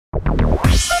Hello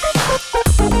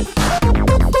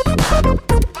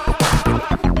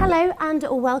and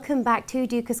welcome back to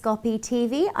Dukascopy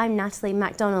TV. I'm Natalie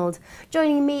MacDonald.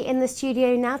 Joining me in the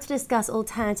studio now to discuss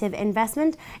alternative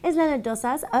investment is Léonard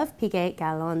Dorsaz of Piguet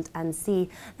Galland Cie.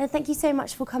 Thank you so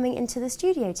much for coming into the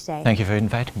studio today. Thank you for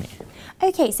inviting me.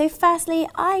 Okay, so firstly,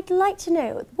 I'd like to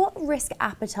know what risk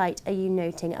appetite are you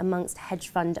noting amongst hedge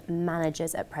fund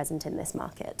managers at present in this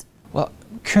market? Well,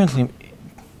 currently,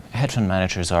 hedge fund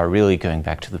managers are really going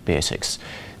back to the basics.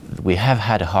 We have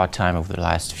had a hard time over the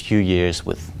last few years,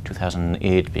 with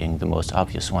 2008 being the most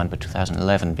obvious one, but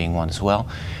 2011 being one as well.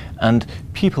 And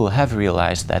people have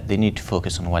realized that they need to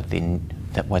focus on what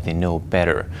they know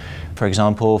better. For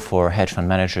example, for hedge fund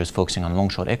managers focusing on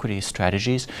long-short equity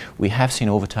strategies, we have seen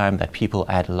over time that people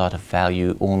add a lot of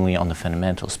value only on the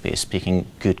fundamental space, picking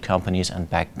good companies and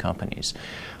bad companies.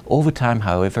 Over time,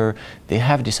 however, they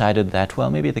have decided that, well,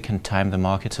 maybe they can time the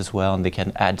markets as well and they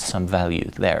can add some value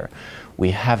there.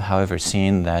 We have, however,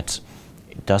 seen that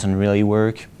it doesn't really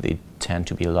work. They tend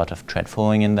to be a lot of trend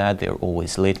following in that. They're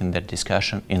always late in their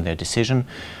discussion, in their decision,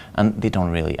 and they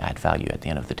don't really add value at the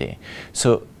end of the day.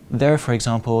 So there, for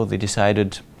example, they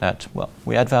decided that, well,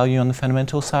 we add value on the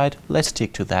fundamental side, let's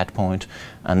stick to that point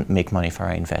and make money for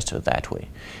our investor that way.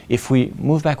 If we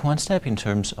move back one step in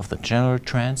terms of the general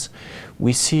trends,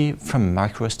 we see from a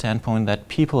macro standpoint that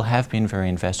people have been very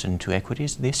invested into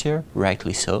equities this year,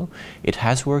 rightly so. It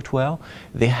has worked well.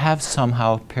 They have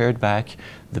somehow pared back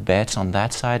the bets on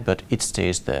that side, but it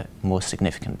stays the most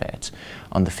significant bet.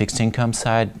 On the fixed income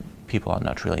side, people are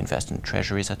not really invested in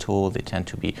treasuries at all. They tend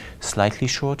to be slightly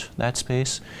short that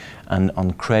space. And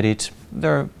on credit,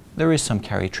 there is some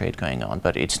carry trade going on,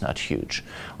 but it's not huge.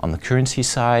 On the currency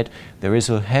side, there is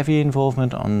a heavy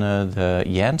involvement on the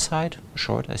yen side,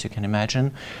 short as you can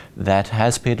imagine. That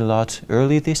has paid a lot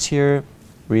early this year.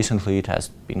 Recently it has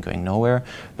been going nowhere,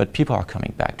 but people are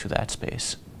coming back to that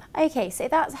space. Okay, so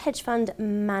that's hedge fund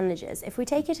managers. If we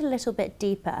take it a little bit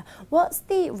deeper, what's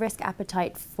the risk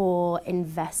appetite for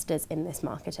investors in this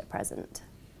market at present?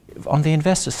 On the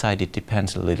investor side, it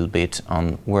depends a little bit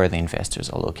on where the investors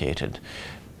are located.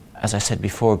 As I said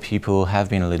before, people have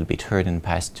been a little bit hurt in the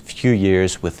past few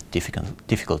years with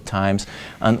difficult times,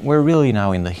 and we're really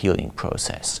now in the healing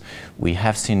process. We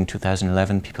have seen in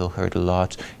 2011 people hurt a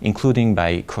lot, including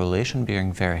by correlation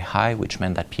being very high, which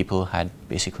meant that people had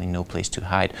basically no place to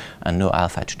hide and no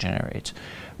alpha to generate.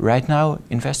 Right now,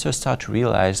 investors start to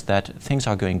realize that things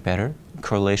are going better.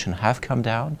 Correlation have come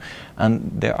down,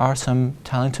 and there are some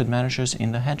talented managers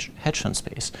in the hedge fund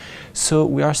space. So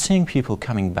we are seeing people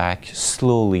coming back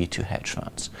slowly to hedge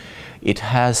funds. It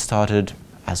has started,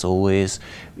 as always,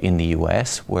 in the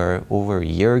US, where over a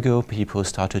year ago people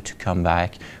started to come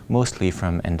back, mostly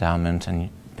from endowment and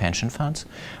pension funds,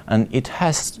 and it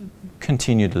has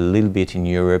continued a little bit in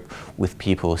Europe with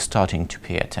people starting to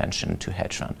pay attention to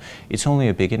hedge fund. It's only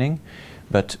a beginning,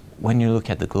 but when you look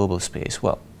at the global space,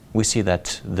 well, we see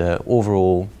that the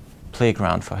overall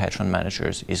playground for hedge fund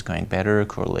managers is going better,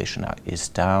 correlation is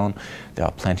down, there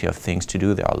are plenty of things to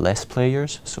do, there are less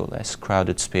players, so less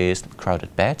crowded space,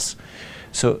 crowded bets.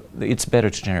 So it's better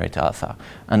to generate alpha.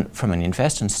 And from an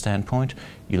investment standpoint,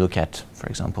 you look at, for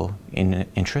example,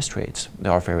 interest rates, they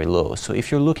are very low. So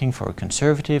if you're looking for a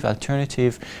conservative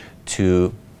alternative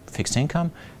to fixed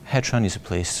income, hedge fund is a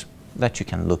place that you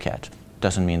can look at.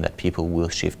 Doesn't mean that people will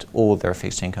shift all their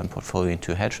fixed income portfolio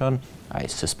into hedge fund. I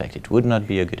suspect it would not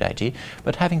be a good idea,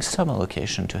 but having some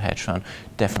allocation to hedge fund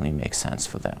definitely makes sense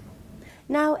for them.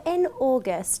 Now, in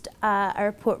August, a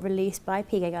report released by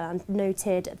Piguet Galland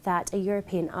noted that a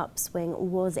European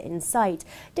upswing was in sight.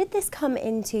 Did this come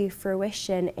into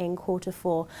fruition in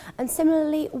Q4? And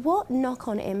similarly, what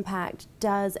knock-on impact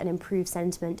does an improved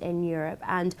sentiment in Europe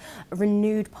and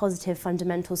renewed positive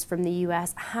fundamentals from the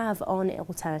US have on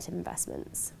alternative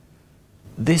investments?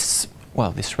 This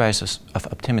rise of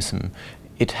optimism,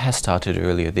 it has started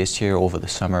earlier this year. Over the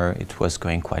summer it was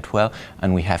going quite well,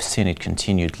 and we have seen it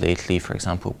continued lately, for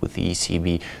example with the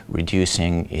ECB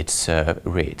reducing its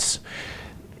rates.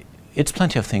 It's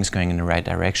plenty of things going in the right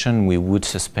direction. We would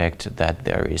suspect that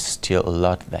there is still a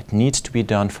lot that needs to be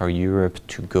done for Europe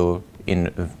to go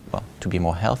in, to be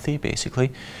more healthy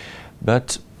basically,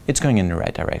 but it's going in the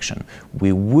right direction.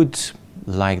 We would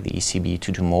like the ECB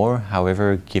to do more.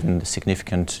 However, given the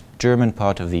significant German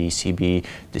part of the ECB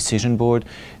decision board,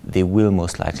 they will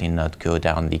most likely not go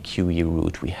down the QE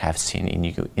route we have seen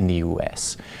in the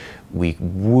US. We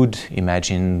would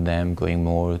imagine them going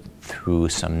more through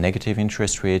some negative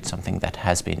interest rates, something that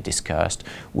has been discussed,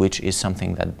 which is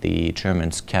something that the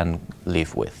Germans can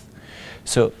live with.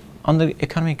 So On the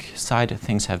economic side,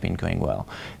 things have been going well.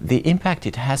 The impact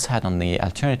it has had on the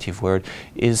alternative world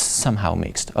is somehow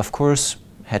mixed. Of course,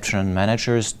 hedge fund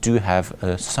managers do have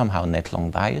a somehow net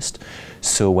long biased,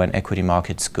 so when equity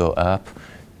markets go up,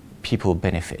 people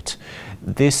benefit.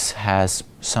 This has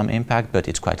some impact, but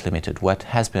it's quite limited. What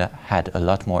has had a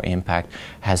lot more impact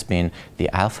has been the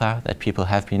alpha that people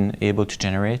have been able to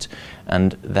generate,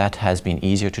 and that has been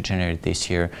easier to generate this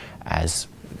year as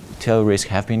tail risk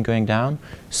have been going down,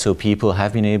 so people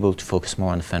have been able to focus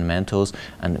more on the fundamentals,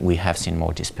 and we have seen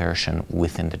more dispersion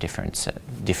within the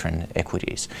different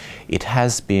equities. It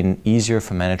has been easier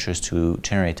for managers to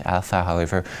generate alpha,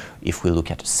 however, if we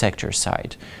look at the sector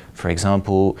side. For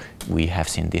example, we have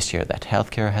seen this year that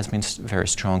healthcare has been very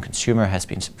strong, consumer has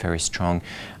been very strong,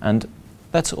 and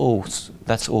that's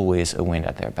always a wind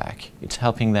at their back. It's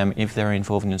helping them if they're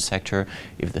involved in the sector,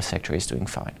 if the sector is doing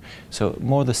fine. So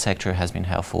more the sector has been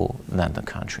helpful than the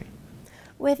country.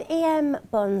 With EM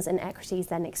bonds and equities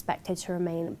then expected to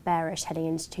remain bearish heading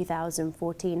into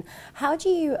 2014, how do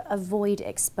you avoid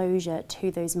exposure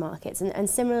to those markets? And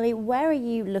similarly, where are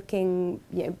you looking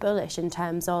bullish in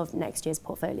terms of next year's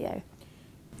portfolio?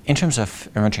 In terms of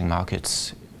emerging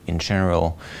markets in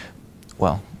general,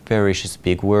 well, bearish is a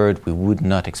big word. We would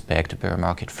not expect a bear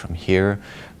market from here,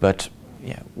 but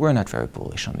yeah, we're not very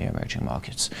bullish on the emerging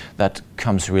markets. That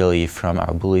comes really from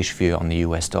our bullish view on the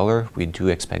US dollar. We do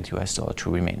expect the US dollar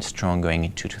to remain strong going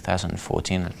into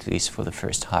 2014, at least for the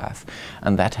first half,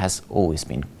 and that has always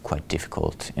been quite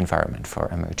difficult environment for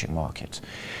emerging markets.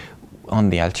 On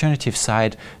the alternative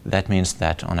side, that means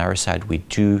that on our side we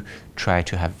do try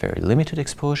to have very limited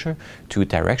exposure to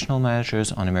directional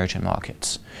managers on emerging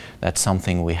markets. That's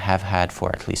something we have had for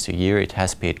at least a year. It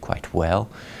has paid quite well,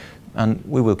 and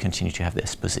we will continue to have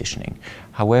this positioning.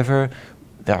 However,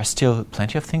 there are still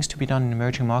plenty of things to be done in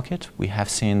emerging market. We have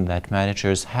seen that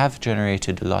managers have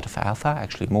generated a lot of alpha,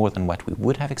 actually more than what we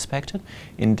would have expected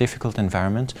in difficult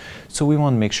environment. So we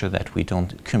want to make sure that we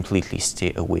don't completely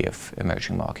stay away of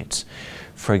emerging markets.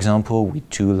 For example, we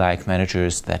do like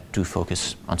managers that do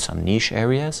focus on some niche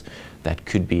areas. That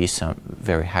could be some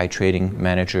very high trading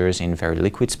managers in very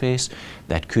liquid space.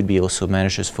 That could be also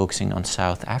managers focusing on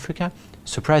South Africa.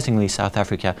 Surprisingly, South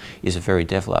Africa is a very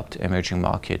developed emerging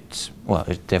market, well,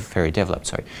 very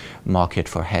developed, market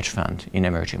for hedge fund in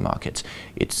emerging markets.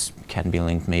 It can be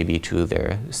linked maybe to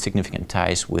their significant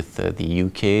ties with the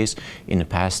UKs in the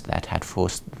past that had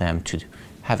forced them to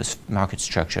have a market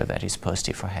structure that is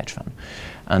positive for hedge fund.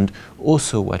 And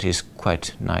also what is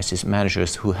quite nice is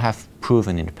managers who have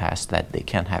proven in the past that they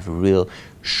can have a real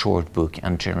short book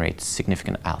and generate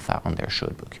significant alpha on their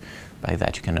short book. By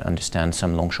that you can understand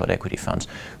some long-short equity funds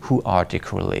who are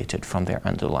decorrelated from their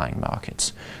underlying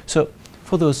markets. So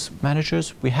for those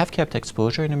managers, we have kept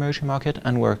exposure in emerging market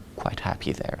and we're quite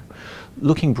happy there.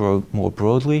 Looking more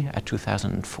broadly at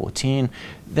 2014,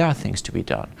 there are things to be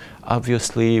done.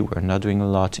 Obviously, we're not doing a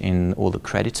lot in all the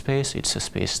credit space. It's a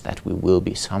space that we will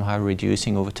be somehow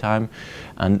reducing over time,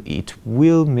 and it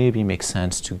will maybe make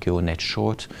sense to go net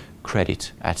short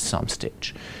credit at some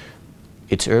stage.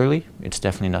 It's early. It's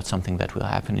definitely not something that will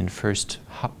happen in the first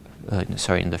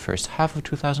half of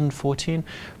 2014,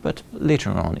 but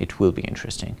later on it will be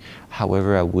interesting.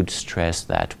 However, I would stress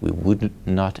that we would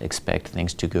not expect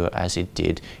things to go as it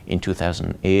did in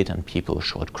 2008 and people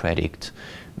short credit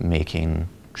making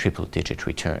triple-digit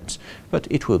returns, but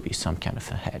it will be some kind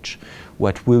of a hedge.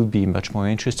 What will be much more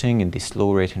interesting in this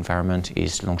low-rate environment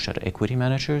is long-short equity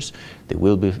managers. There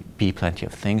will be plenty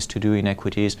of things to do in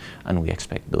equities, and we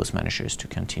expect those managers to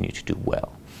continue to do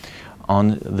well.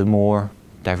 On the more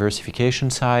diversification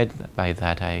side, by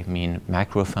that I mean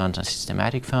macro funds and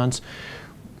systematic funds,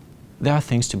 there are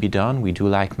things to be done. We do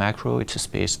like macro. It's a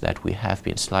space that we have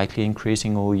been slightly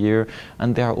increasing all year,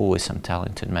 and there are always some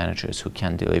talented managers who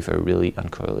can deliver really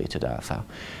uncorrelated alpha.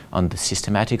 On the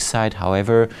systematic side,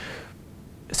 however,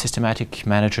 systematic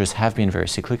managers have been very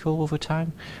cyclical over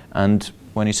time, and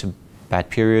when it's a bad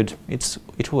period,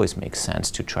 it always makes sense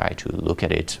to try to look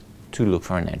at it, to look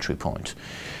for an entry point.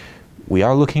 We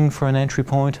are looking for an entry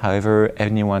point, however,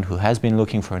 anyone who has been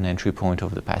looking for an entry point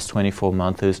over the past 24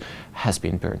 months has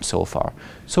been burned so far.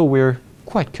 So we're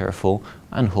quite careful,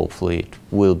 and hopefully it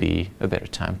will be a better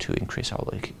time to increase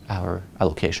our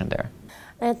allocation there.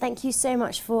 Thank you so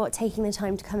much for taking the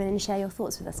time to come in and share your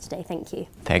thoughts with us today. Thank you.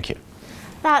 Thank you.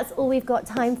 That's all we've got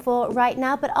time for right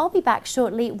now, but I'll be back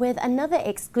shortly with another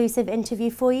exclusive interview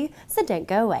for you, so don't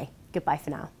go away. Goodbye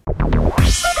for now.